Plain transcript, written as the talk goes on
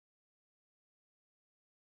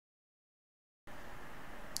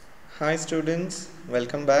Hi students,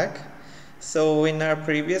 welcome back. So in our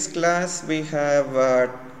previous class we have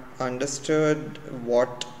understood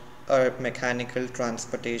what a mechanical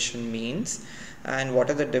transportation means and what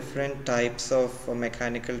are the different types of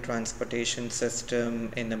mechanical transportation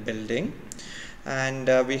system in a building, and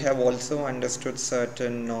we have also understood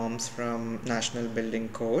certain norms from National Building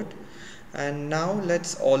Code. And now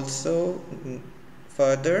let's also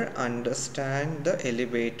further understand the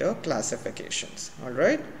elevator classifications. All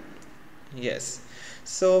right. Yes.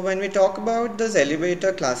 So when we talk about this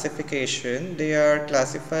elevator classification, they are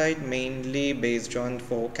classified mainly based on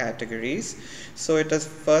four categories. So it is,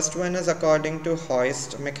 first one is according to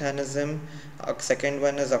hoist mechanism, second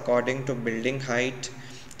one is according to building height,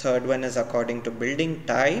 third one is according to building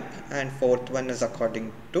type, and fourth one is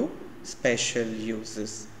according to special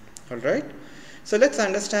uses. All right. So let's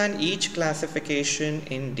understand each classification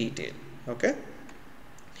in detail. Okay.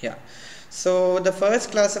 Yeah. So the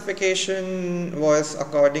first classification was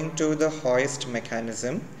according to the hoist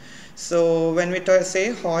mechanism. So when we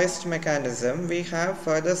say hoist mechanism, we have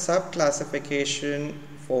further sub classification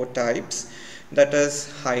four types, that is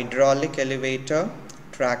hydraulic elevator,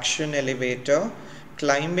 traction elevator,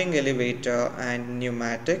 climbing elevator, and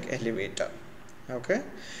pneumatic elevator. Okay.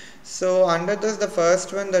 So under this, the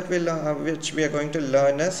first one that which we are going to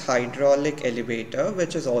learn is hydraulic elevator,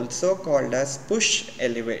 which is also called as push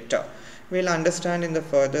elevator. We'll understand in the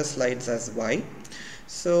further slides as why.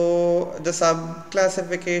 So the sub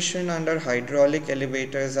classification under hydraulic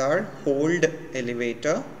elevators are hold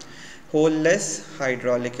elevator, hole-less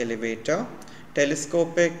hydraulic elevator,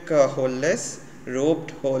 telescopic hole-less,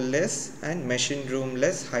 roped hole-less, and machine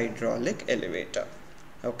room-less hydraulic elevator.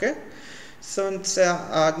 Okay. So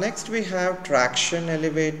next we have traction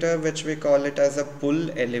elevator, which we call it as a pull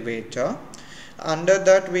elevator. Under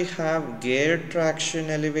that we have gear traction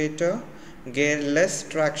elevator, gearless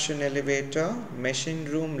traction elevator, machine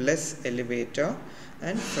room less elevator,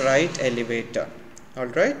 and freight elevator.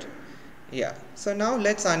 Alright. Yeah. So now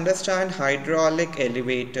let's understand hydraulic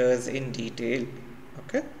elevators in detail.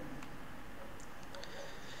 Okay.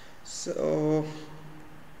 So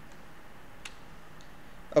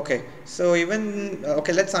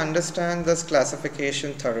let's understand this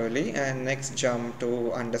classification thoroughly and next jump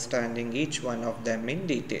to understanding each one of them in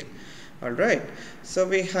detail. Alright, so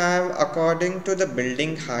we have according to the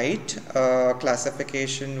building height,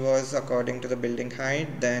 classification was according to the building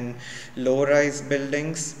height, then low-rise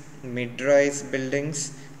buildings, mid-rise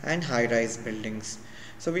buildings, and high-rise buildings.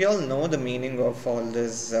 So we all know the meaning of all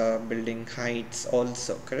these building heights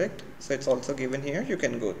also, correct? So it's also given here, you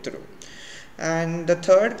can go through. And the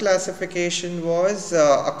third classification was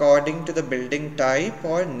according to the building type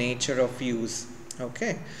or nature of use.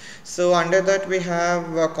 Okay, so under that we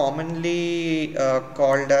have commonly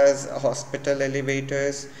called as hospital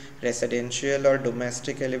elevators, residential or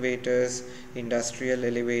domestic elevators, industrial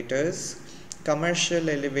elevators, commercial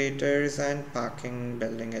elevators, and parking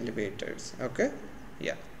building elevators. Okay,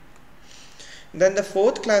 yeah. Then the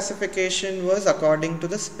fourth classification was according to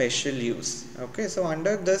the special use. Okay, so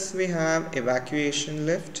under this we have evacuation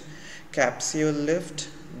lift, capsule lift,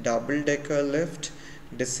 double decker lift,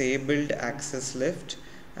 disabled access lift,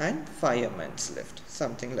 and fireman's lift,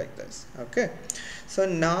 something like this. Okay, so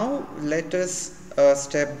now let us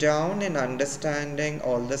step down in understanding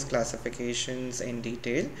all these classifications in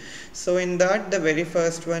detail. So in that, the very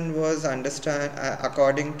first one was understand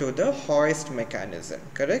according to the hoist mechanism,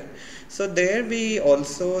 correct? So there we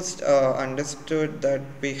also understood that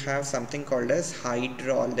we have something called as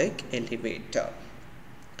hydraulic elevator.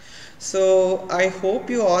 So I hope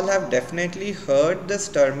you all have definitely heard this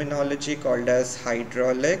terminology called as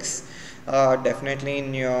hydraulics, definitely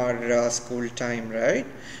in your school time, right?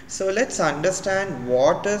 So let's understand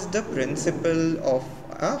what is the principle of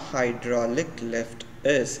a hydraulic lift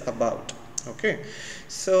is about. Okay,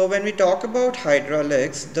 so when we talk about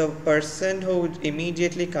hydraulics, the person who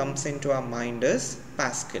immediately comes into our mind is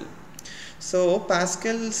Pascal. So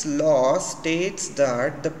Pascal's law states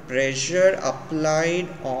that the pressure applied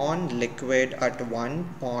on liquid at one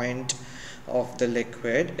point of the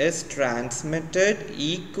liquid is transmitted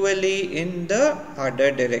equally in the other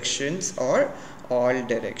directions or all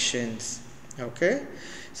directions. Okay,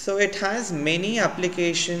 so it has many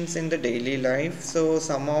applications in the daily life. So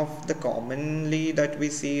some of the commonly that we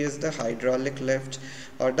see is the hydraulic lift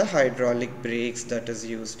or the hydraulic brakes that is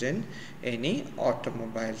used in any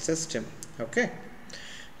automobile system. Okay,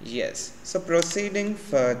 yes, so proceeding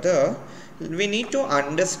further, we need to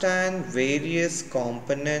understand various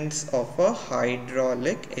components of a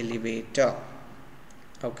hydraulic elevator.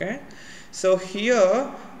 Okay, so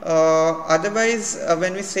here Otherwise,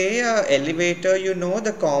 when we say elevator, you know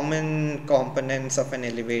the common components of an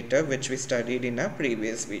elevator which we studied in a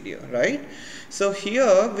previous video, right? So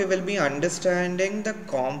here we will be understanding the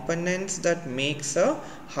components that makes a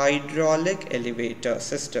hydraulic elevator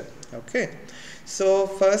system. Okay, so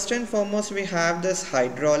first and foremost we have this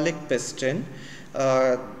hydraulic piston.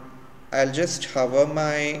 I'll just hover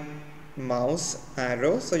my mouse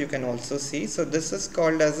arrow so you can also see. So this is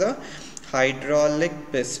called as a hydraulic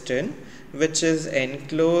piston, which is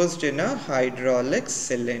enclosed in a hydraulic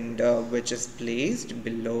cylinder which is placed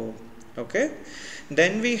below. Okay,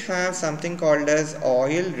 then we have something called as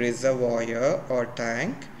oil reservoir or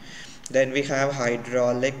tank. Then we have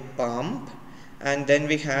hydraulic pump, and then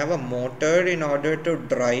we have a motor in order to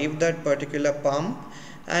drive that particular pump,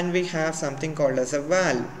 and we have something called as a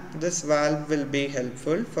valve. This valve will be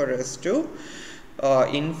helpful for us to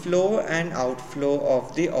inflow and outflow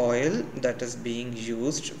of the oil that is being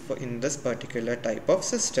used in this particular type of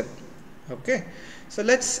system. Okay, so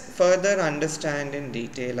let's further understand in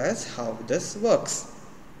detail as how this works.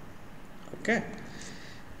 Okay,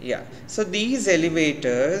 yeah, so these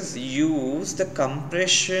elevators use the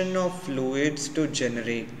compression of fluids to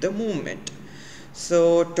generate the movement.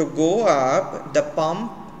 So to go up, the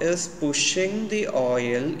pump is pushing the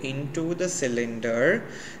oil into the cylinder,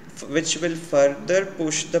 which will further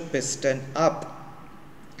push the piston up,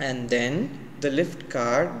 and then the lift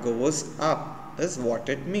car goes up, is what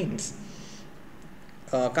it means.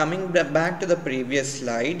 Coming back to the previous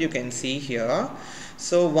slide, you can see here.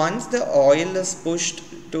 So once the oil is pushed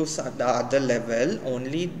to the other level,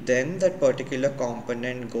 only then that particular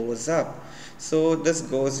component goes up. So this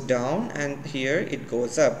goes down and here it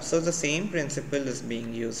goes up. So the same principle is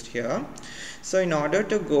being used here. So in order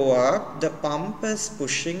to go up, the pump is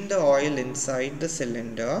pushing the oil inside the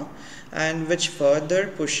cylinder, and which further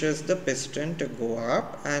pushes the piston to go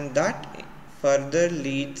up, and that further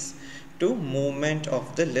leads to movement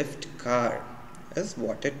of the lift car, is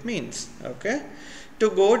what it means. Okay,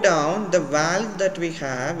 to go down, the valve that we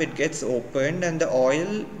have, it gets opened and the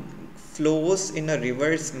oil flows in a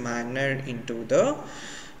reverse manner into the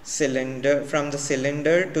cylinder, from the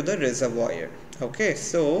cylinder to the reservoir. Okay,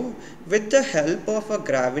 so with the help of a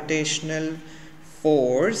gravitational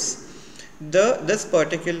force, this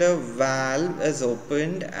particular valve is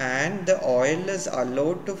opened and the oil is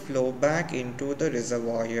allowed to flow back into the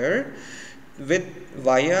reservoir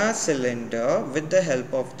via cylinder with the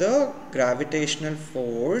help of the gravitational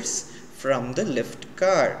force from the lift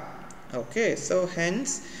car. Okay, so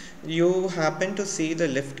hence you happen to see the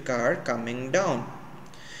lift car coming down.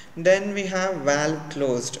 Then we have valve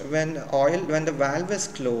closed. When the valve is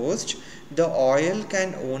closed, the oil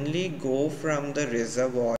can only go from the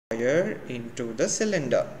reservoir into the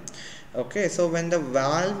cylinder. Okay, so when the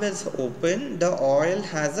valve is open, the oil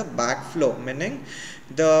has a backflow, meaning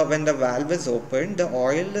when the valve is open, the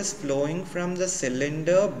oil is flowing from the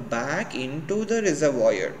cylinder back into the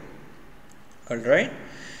reservoir. Alright,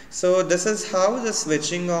 so this is how the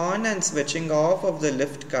switching on and switching off of the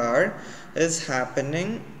lift car is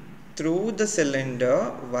happening through the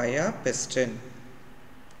cylinder via piston.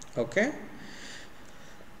 Okay.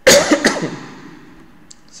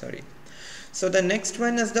 Sorry. So the next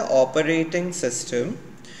one is the operating system.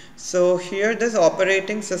 So here this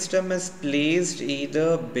operating system is placed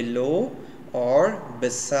either below or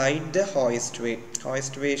beside the hoistway.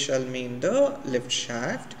 Hoistway shall mean the lift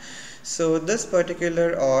shaft. So this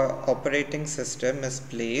particular operating system is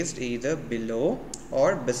placed either below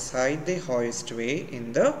or beside the hoistway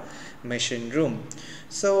in the machine room.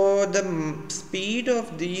 So the speed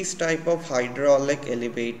of these type of hydraulic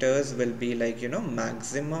elevators will be like,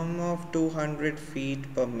 maximum of 200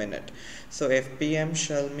 feet per minute. So FPM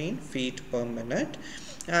shall mean feet per minute,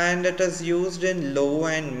 and it is used in low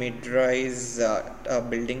and mid-rise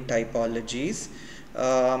building typologies.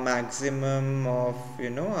 Maximum of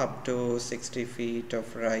up to 60 feet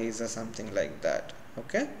of rise or something like that.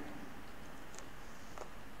 Okay.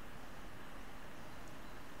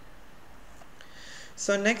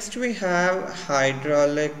 So next we have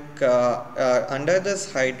hydraulic, under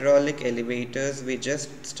this hydraulic elevators we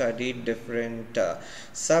just studied different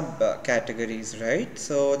sub categories, right?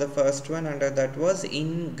 So the first one under that was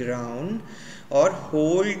in ground or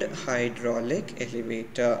hold hydraulic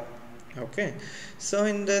elevator. Okay, so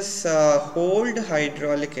in this hold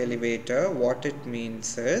hydraulic elevator, what it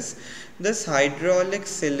means is this hydraulic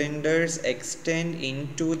cylinders extend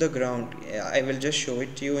into the ground. I will just show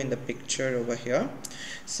it to you in the picture over here.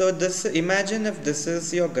 So this, imagine if this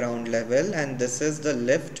is your ground level and this is the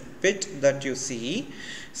lift pit that you see.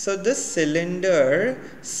 So this cylinder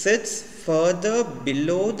sits further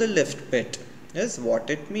below the lift pit. is what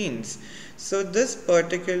it means. So this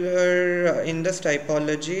particular in this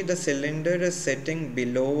typology, the cylinder is sitting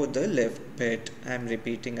below the lift pit. I am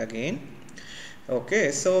repeating again.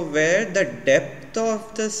 Okay, so where the depth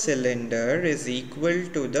of the cylinder is equal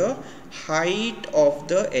to the height of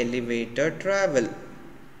the elevator travel.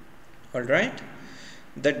 Alright,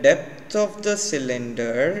 the depth of the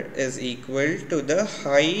cylinder is equal to the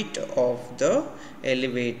height of the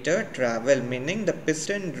elevator travel, meaning the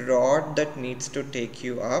piston rod that needs to take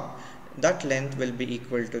you up, that length will be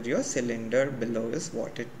equal to your cylinder below is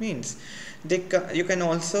what it means. You can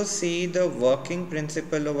also see the working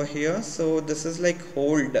principle over here. So this is like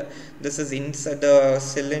hold, this is inside, the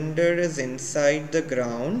cylinder is inside the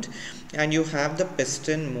ground and you have the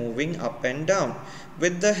piston moving up and down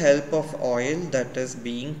with the help of oil that is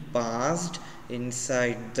being passed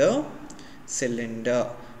inside the cylinder.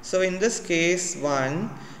 So in this case one,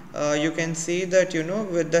 you can see that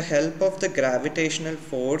with the help of the gravitational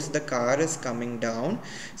force the car is coming down,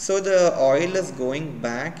 so the oil is going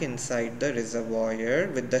back inside the reservoir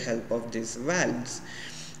with the help of these valves.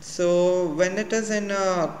 So when it is in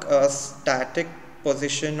a static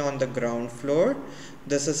position on the ground floor,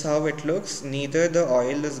 this is how it looks. Neither the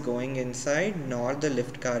oil is going inside nor the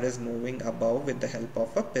lift car is moving above with the help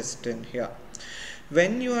of a piston here.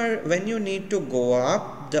 When you need to go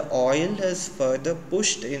up, the oil is further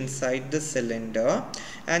pushed inside the cylinder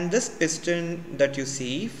and this piston that you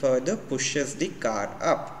see further pushes the car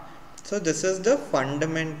up. So this is the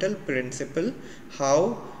fundamental principle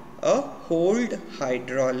how a hold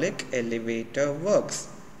hydraulic elevator works.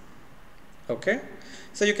 Okay,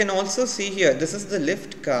 so you can also see here, this is the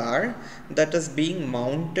lift car that is being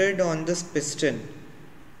mounted on this piston.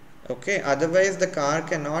 Okay, otherwise the car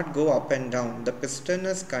cannot go up and down. The piston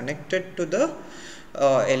is connected to the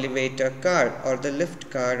elevator car or the lift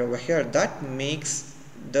car over here. That makes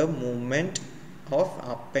the movement of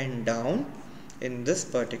up and down in this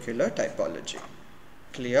particular typology.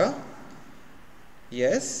 Clear?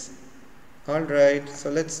 Yes? Alright, so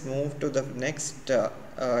let's move to the next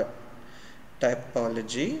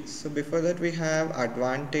typology. So before that we have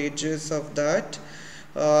advantages of that.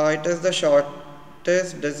 It is the shortest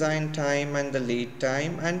design time and the lead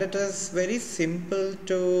time, and it is very simple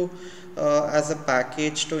to as a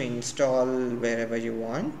package to install wherever you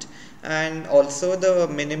want, and also the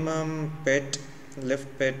minimum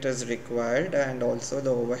lift pit is required, and also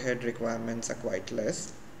the overhead requirements are quite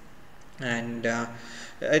less, and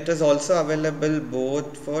it is also available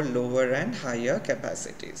both for lower and higher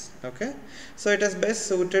capacities. Okay, so it is best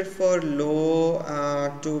suited for low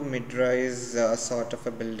to mid-rise sort of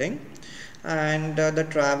a building, and the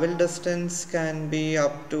travel distance can be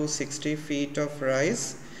up to 60 feet of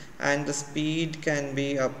rise and the speed can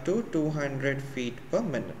be up to 200 feet per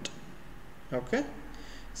minute. Okay,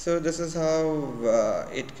 so this is how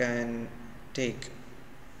it can take.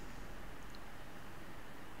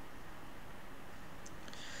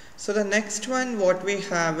 So the next one what we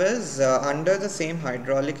have is under the same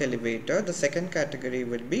hydraulic elevator, the second category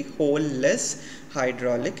will be hole-less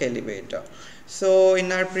hydraulic elevator. So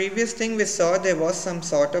in our previous thing we saw there was some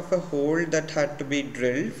sort of a hole that had to be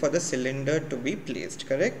drilled for the cylinder to be placed,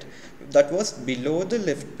 correct? That was below the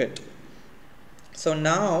lift pit. So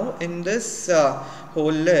now in this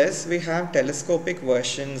hole-less we have telescopic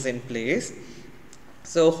versions in place.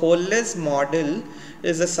 So hole-less model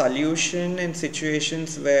is a solution in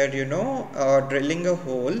situations where drilling a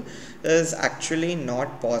hole is actually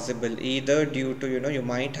not possible, either due to you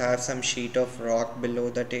might have some sheet of rock below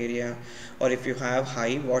that area, or if you have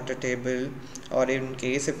high water table, or in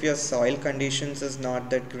case if your soil conditions is not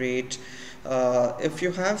that great, if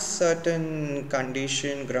you have certain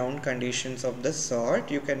ground conditions of this sort,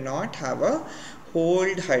 you cannot have a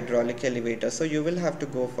holed hydraulic elevator, so you will have to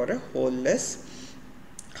go for a hole-less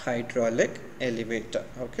hydraulic elevator.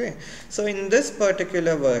 Okay, so in this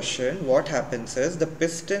particular version what happens is the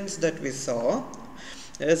pistons that we saw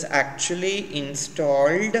is actually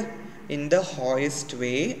installed in the hoist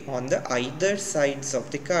way on the either sides of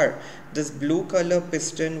the car. This blue color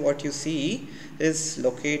piston what you see is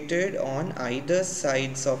located on either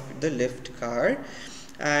sides of the lift car,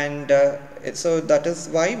 and so that is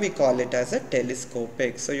why we call it as a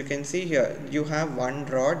telescopic. So you can see here you have one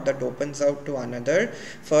rod that opens out to another,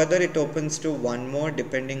 further it opens to one more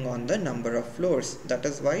depending on the number of floors. That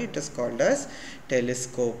is why it is called as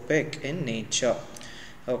telescopic in nature.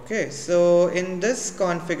 Okay, so in this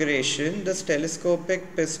configuration this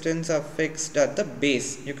telescopic pistons are fixed at the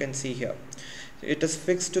base. You can see here it is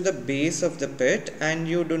fixed to the base of the pit and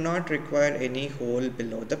you do not require any hole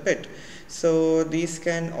below the pit. So these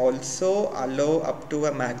can also allow up to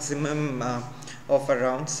a maximum of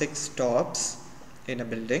around 6 stops in a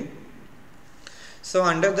building. So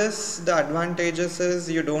under this, the advantages is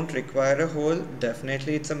you don't require a hole.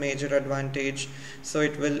 Definitely it's a major advantage. So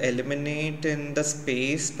it will eliminate in the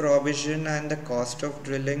space provision and the cost of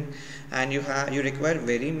drilling, and you require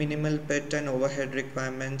very minimal pit and overhead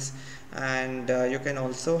requirements, and you can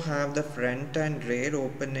also have the front and rear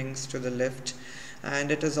openings to the lift,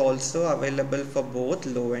 and it is also available for both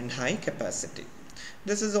low and high capacity.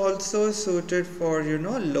 This is also suited for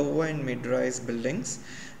low and mid-rise buildings,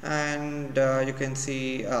 and you can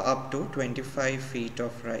see up to 25 feet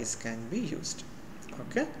of rise can be used.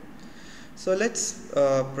 Okay, so let's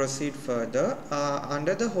proceed further.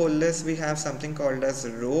 Under the hole list we have something called as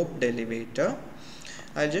roped elevator.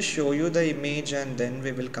 I'll just show you the image and then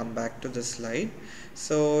we will come back to the slide.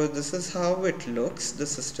 So this is how it looks, the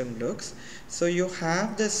system looks. So you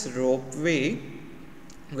have this ropeway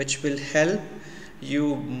which will help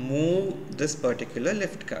you move this particular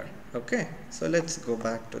lift car. Okay, so let's go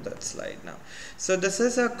back to that slide now. So this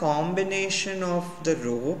is a combination of the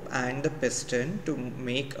rope and the piston to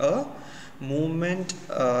make a movement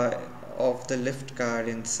of the lift car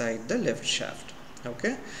inside the lift shaft.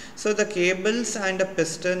 Okay, so the cables and a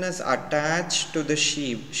piston is attached to the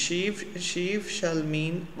sheave. Sheave shall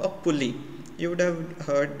mean a pulley. You would have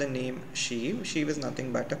heard the name sheave. Sheave is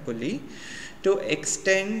nothing but a pulley to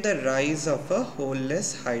extend the rise of a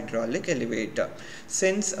holeless hydraulic elevator.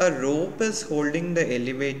 Since a rope is holding the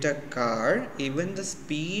elevator car, even the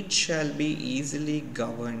speed shall be easily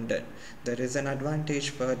governed. There is an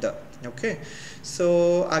advantage further. Okay,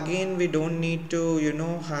 so again we don't need to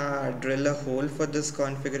drill a hole for this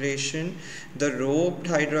configuration. The roped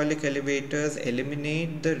hydraulic elevators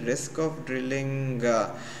eliminate the risk of drilling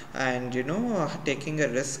and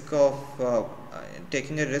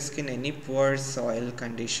taking a risk in any poor soil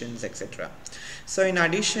conditions, etc. So in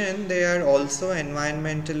addition, they are also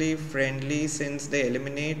environmentally friendly since they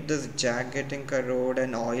eliminate this jack getting corroded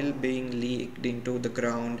and oil being leaked into the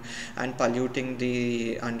ground and polluting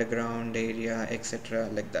the underground area, etc.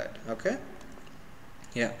 like that. Okay,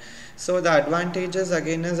 yeah, so the advantages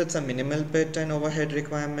again is it's a minimal pit and overhead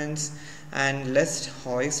requirements and less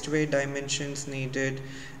hoist weight dimensions needed,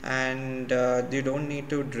 and you don't need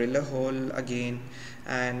to drill a hole again,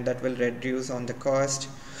 and that will reduce on the cost,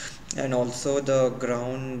 and also the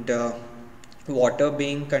ground water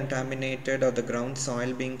being contaminated or the ground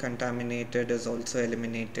soil being contaminated is also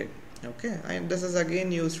eliminated. Okay, and this is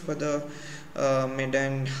again used for the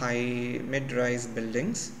mid-rise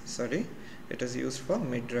buildings. Sorry, it is used for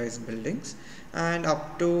mid-rise buildings and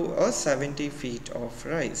up to 70 feet of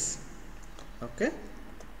rise. Okay,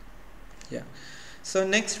 yeah. So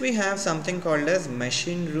next we have something called as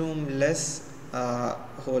machine room less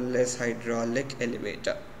holeless hydraulic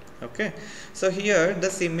elevator. Okay, so here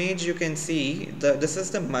this image you can see this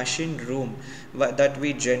is the machine room that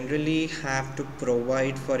we generally have to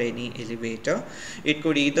provide for any elevator. It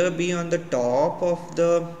could either be on the top of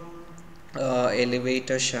the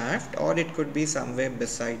elevator shaft, or it could be somewhere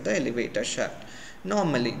beside the elevator shaft.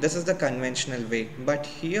 Normally this is the conventional way, but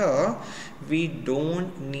here we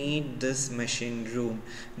don't need this machine room.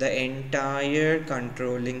 The entire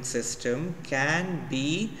controlling system can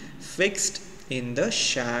be fixed in the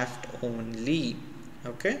shaft only.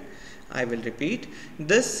 Okay, I will repeat,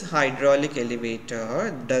 this hydraulic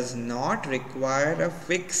elevator does not require a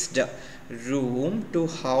fixed room to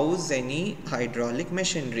house any hydraulic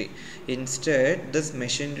machinery. Instead, this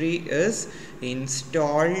machinery is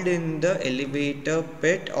installed in the elevator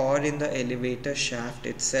pit or in the elevator shaft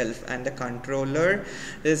itself, and the controller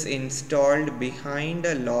is installed behind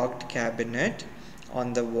a locked cabinet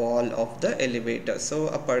on the wall of the elevator. So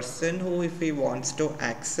a person who, if he wants to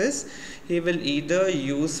access, he will either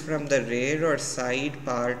use from the rear or side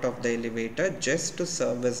part of the elevator just to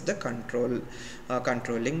service the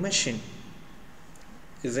controlling machine.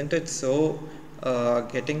 Isn't it so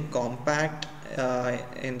getting compact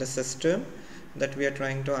in the system that we are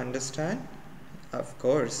trying to understand? Of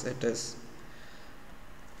course it is.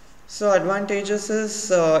 So advantages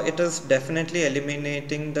is it is definitely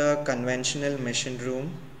eliminating the conventional machine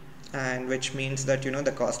room, and which means that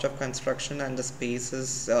the cost of construction and the space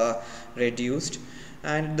is reduced,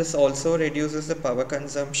 and this also reduces the power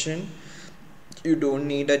consumption. You don't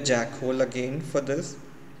need a jack hole again for this,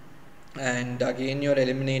 and again you're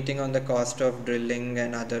eliminating on the cost of drilling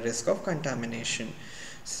and other risk of contamination.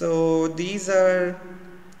 So these are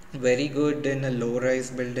very good in a low rise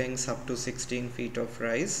buildings up to 16 feet of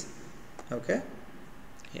rise. Okay,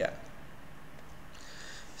 yeah.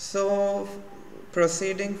 So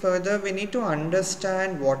proceeding further, we need to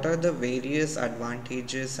understand what are the various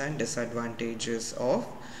advantages and disadvantages of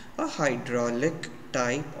a hydraulic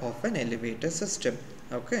type of an elevator system.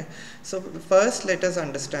 Okay, so first let us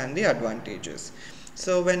understand the advantages.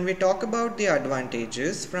 So when we talk about the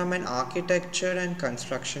advantages from an architecture and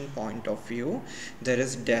construction point of view, there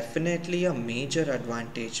is definitely a major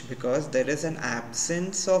advantage because there is an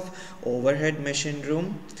absence of overhead machine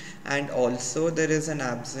room, and also there is an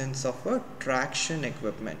absence of a traction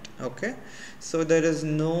equipment. Okay, so there is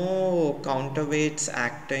no counterweights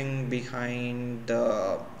acting behind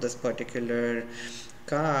this particular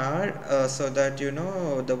car, so that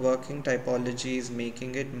the working typology is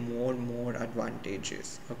making it more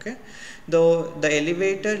advantageous. Okay, though the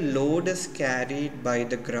elevator load is carried by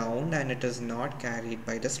the ground and it is not carried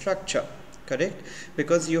by the structure, correct,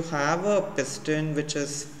 because you have a piston which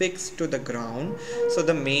is fixed to the ground, so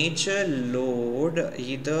the major load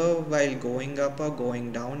either while going up or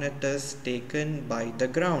going down, it is taken by the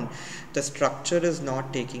ground. The structure is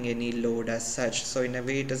not taking any load as such, so in a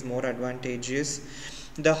way it is more advantageous.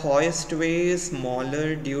 The hoist way is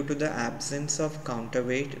smaller due to the absence of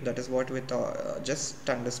counterweight. That is what we just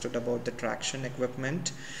understood about the traction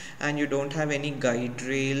equipment. And you don't have any guide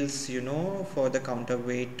rails, for the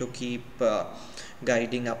counterweight to keep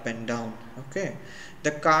guiding up and down. Okay.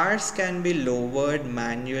 The cars can be lowered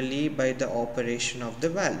manually by the operation of the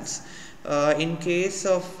valves. In case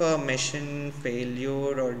of machine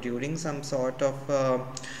failure or during some sort of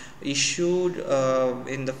issued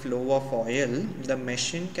in the flow of oil, the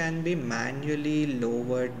machine can be manually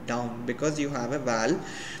lowered down because you have a valve.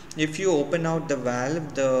 If you open out the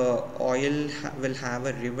valve, the oil will have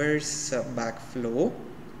a reverse backflow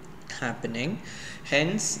happening,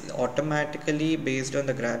 hence automatically based on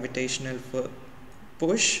the gravitational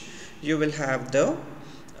push, you will have the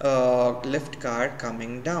lift car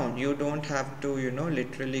coming down. You don't have to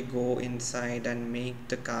literally go inside and make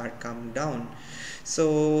the car come down.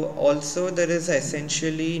 So also there is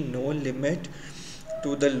essentially no limit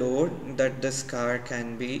to the load that this car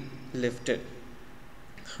can be lifted.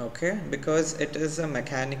 Okay, because it is a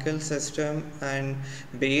mechanical system, and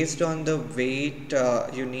based on the weight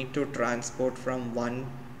you need to transport from one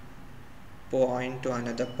point to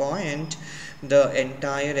another point, the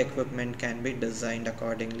entire equipment can be designed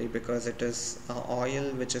accordingly, because it is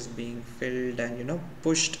oil which is being filled and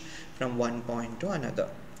pushed from one point to another.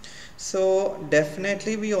 So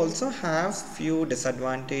definitely we also have few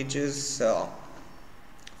disadvantages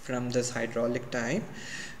from this hydraulic type.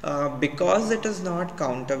 Because it is not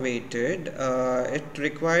counterweighted, it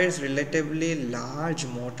requires relatively large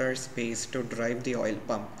motor space to drive the oil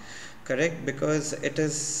pump, correct, because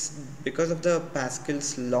of the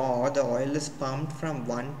Pascal's law, the oil is pumped from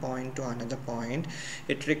one point to another point.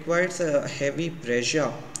 It requires a heavy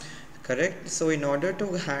pressure, correct. So in order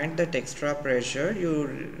to handle that extra pressure, you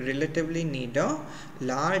relatively need a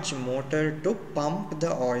large motor to pump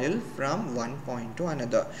the oil from one point to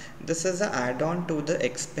another. This is an add-on to the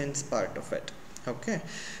expense part of it. Okay,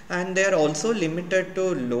 and they are also limited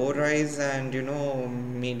to low rise and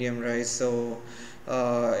medium rise. So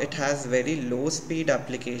it has very low speed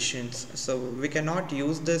applications, so we cannot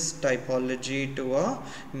use this typology to a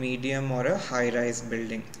medium or a high rise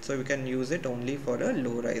building, so we can use it only for a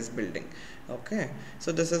low rise building. Okay,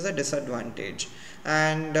 so this is a disadvantage.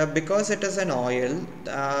 And because it is an oil,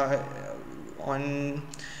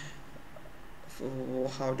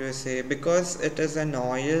 how do I say, because it is an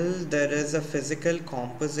oil, there is a physical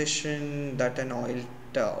composition that an oil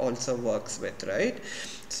also works with, right?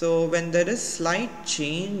 So when there is slight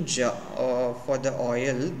change for the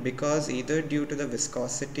oil, because either due to the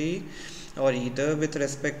viscosity or either with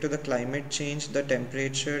respect to the climate change, the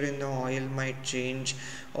temperature in the oil might change,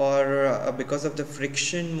 or because of the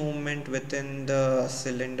friction movement within the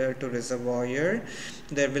cylinder to reservoir,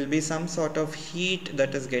 there will be some sort of heat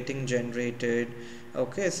that is getting generated.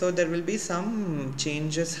 Okay, so there will be some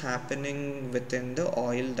changes happening within the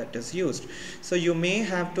oil that is used. So you may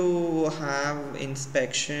have to have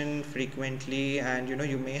inspection frequently, and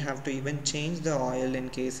you may have to even change the oil in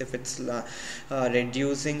case if it's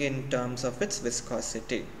reducing in terms of its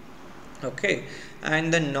viscosity. Okay,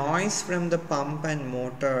 and the noise from the pump and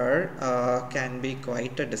motor can be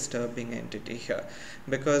quite a disturbing entity here,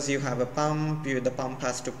 because you have a pump, the pump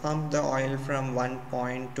has to pump the oil from one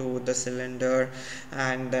point to the cylinder,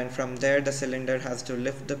 and then from there the cylinder has to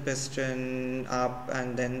lift the piston up,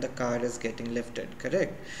 and then the car is getting lifted,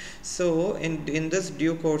 correct. So in this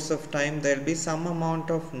due course of time, there will be some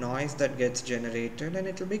amount of noise that gets generated, and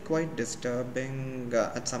it will be quite disturbing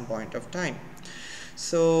at some point of time.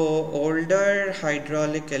 So older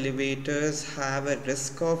hydraulic elevators have a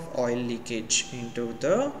risk of oil leakage into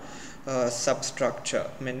the substructure,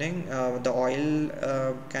 meaning the oil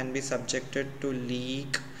can be subjected to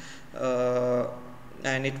leak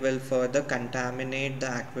and it will further contaminate the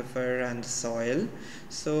aquifer and the soil,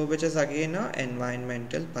 so which is again a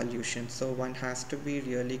environmental pollution. So one has to be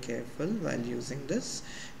really careful while using this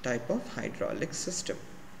type of hydraulic system.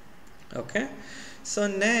 Okay, so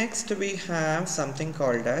next we have something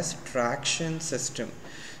called as traction system.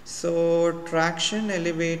 So traction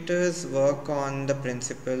elevators work on the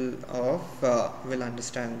principle of we'll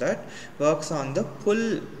understand that works on the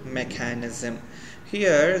pull mechanism.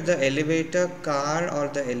 Here the elevator car or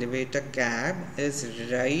the elevator cab is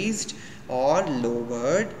raised or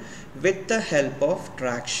lowered with the help of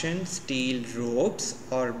traction steel ropes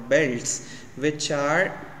or belts, which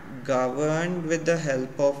are governed with the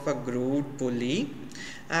help of a grooved pulley,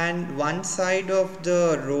 and one side of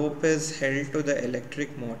the rope is held to the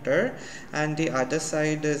electric motor and the other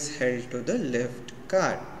side is held to the lift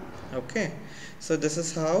car. Okay, so this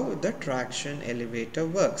is how the traction elevator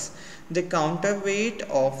works. The counterweight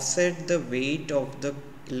offset the weight of the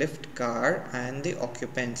lift car and the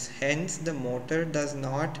occupants, hence the motor does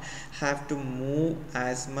not have to move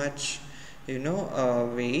as much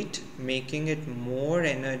weight, making it more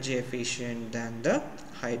energy efficient than the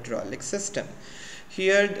hydraulic system.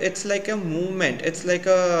 Here it's like a movement, it's like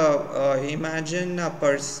a imagine a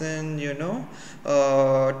person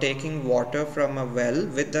taking water from a well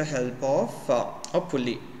with the help of a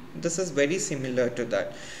pulley. This is very similar to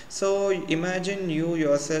that. So imagine you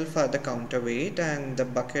yourself are the counterweight and the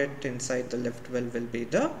bucket inside the lift well will be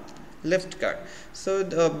the lift car.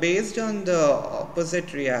 So based on the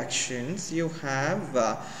opposite reactions, you have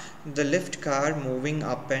the lift car moving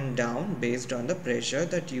up and down based on the pressure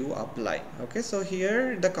that you apply. Okay, so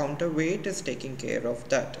here the counterweight is taking care of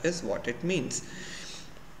that, is what it means.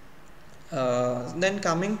 Then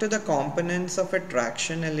coming to the components of a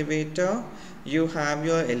traction elevator, you have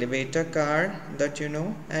your elevator car that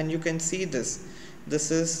and you can see this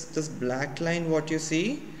is this black line. What you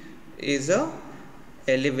see is a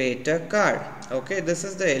elevator car. Okay, this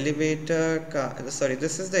is the elevator car, sorry,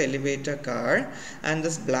 this is the elevator car, and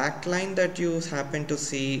this black line that you happen to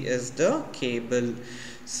see is the cable.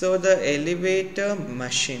 So the elevator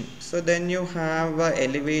machine, so then you have a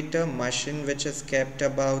elevator machine which is kept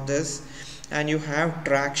above this, and you have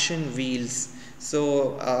traction wheels.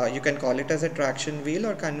 So you can call it as a traction wheel,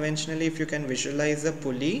 or conventionally if you can visualize a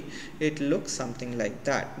pulley, it looks something like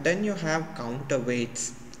that. Then you have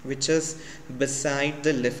counterweights, which is beside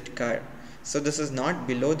the lift car. So this is not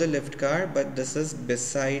below the lift car, but this is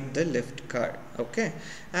beside the lift car. Okay,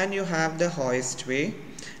 and you have the hoistway,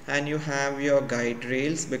 and you have your guide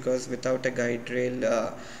rails, because without a guide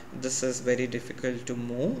rail this is very difficult to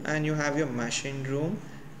move, and you have your machine room,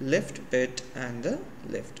 lift pit, and the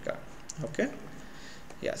lift car. Okay,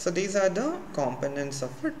 yeah, so these are the components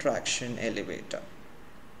of a traction elevator.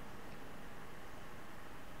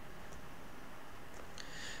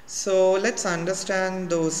 So let's understand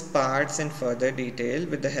those parts in further detail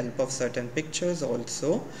with the help of certain pictures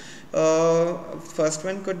also. First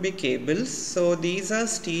one could be cables. So these are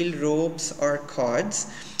steel ropes or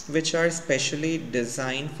cords which are specially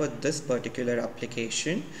designed for this particular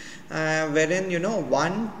application, wherein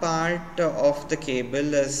one part of the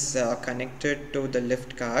cable is connected to the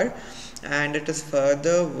lift car, and it is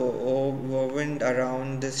further woven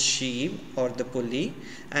around this sheave or the pulley,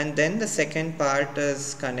 and then the second part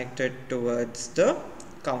is connected towards the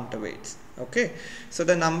counterweights. Okay, so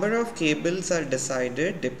the number of cables are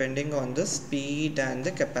decided depending on the speed and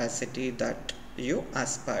the capacity that you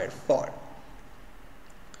aspire for.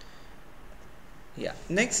 Yeah,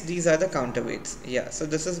 next these are the counterweights. Yeah, so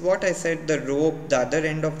this is what I said, the rope, the other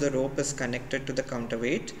end of the rope is connected to the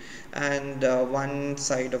counterweight, and one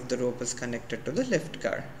side of the rope is connected to the lift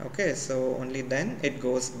car. Okay, so only then it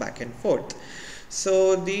goes back and forth.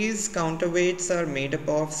 So these counterweights are made up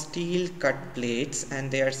of steel cut plates,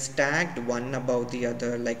 and they are stacked one above the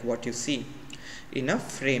other like what you see in a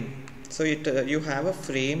frame. So you have a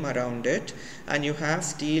frame around it, and you have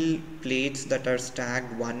steel plates that are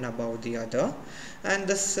stacked one above the other, and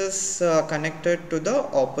this is connected to the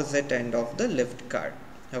opposite end of the lift car.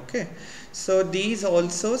 Okay, so these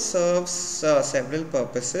also serves several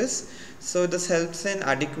purposes. So this helps in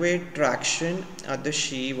adequate traction at the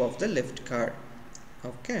sheave of the lift car.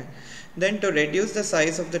 Okay, then to reduce the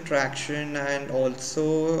size of the traction and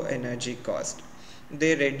also energy cost,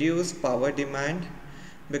 they reduce power demand,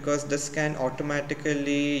 because this can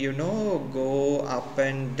automatically go up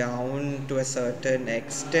and down to a certain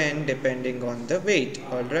extent depending on the weight.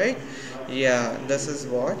 All right, yeah, this is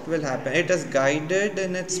what will happen. It is guided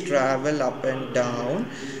in its travel up and down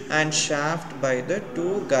and shaft by the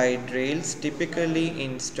two guide rails typically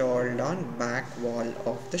installed on back wall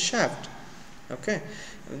of the shaft. Okay,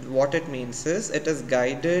 What it means is it is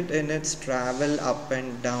guided in its travel up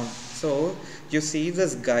and down. So you see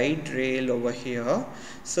this guide rail over here.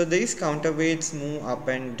 So these counterweights move up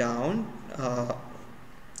and down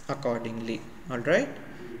accordingly. Alright?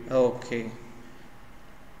 Okay.